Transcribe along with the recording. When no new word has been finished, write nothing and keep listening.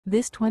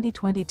This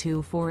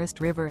 2022 Forest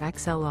River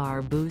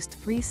XLR Boost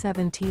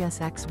 37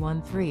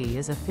 TSX13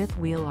 is a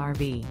fifth-wheel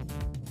RV.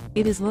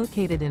 It is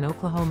located in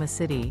Oklahoma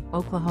City,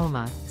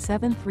 Oklahoma,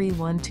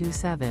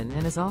 73127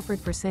 and is offered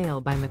for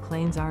sale by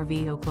McClain's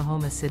RV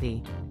Oklahoma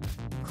City.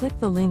 Click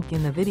the link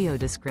in the video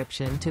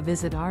description to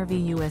visit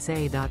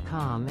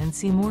RVUSA.com and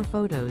see more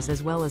photos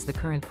as well as the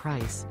current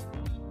price.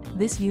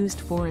 This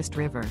used Forest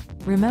River.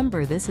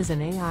 Remember, this is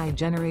an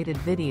AI-generated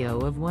video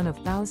of one of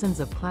thousands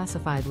of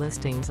classified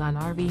listings on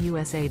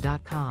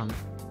RVUSA.com.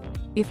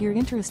 If you're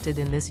interested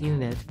in this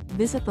unit,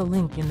 visit the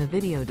link in the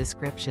video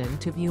description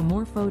to view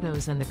more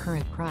photos and the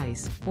current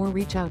price, or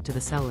reach out to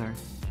the seller.